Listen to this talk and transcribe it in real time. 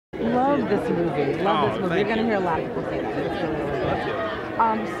love this movie. Love this movie. You're going to hear a lot of people say that. It's really, really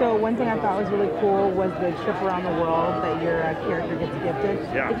good. So one thing I thought was really cool was the trip around the world that your character gets gifted.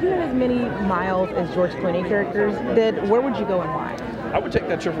 Yeah. If you had as many miles as George Clooney characters did, where would you go and why? I would take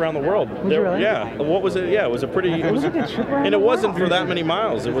that trip around the world. Would you really? Yeah. What was it? Yeah, it was a pretty. It was a good trip around and the it wasn't world. for that many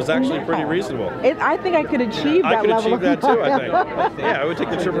miles. It was actually pretty reasonable. I think I could achieve that I could level achieve of that too. I think. Yeah, I would take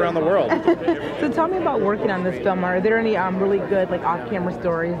the trip around the world. So tell me about working on this film. Are there any really good like off-camera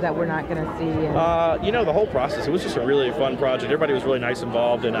stories that we're not going to see? You know, the whole process. It was just a really fun project. Everybody was really nice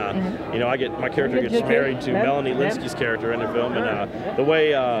involved, and you know, my character gets married to Melanie Linsky's character in the film, and the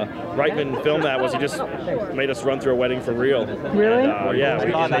way Reitman filmed that was he just made us run through a wedding for real. Really? And,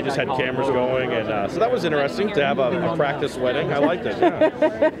 yeah, they just had cameras going, and so that was interesting to have a practice wedding. I liked it.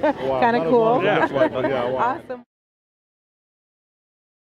 Yeah. Kind of cool. Yeah. Awesome.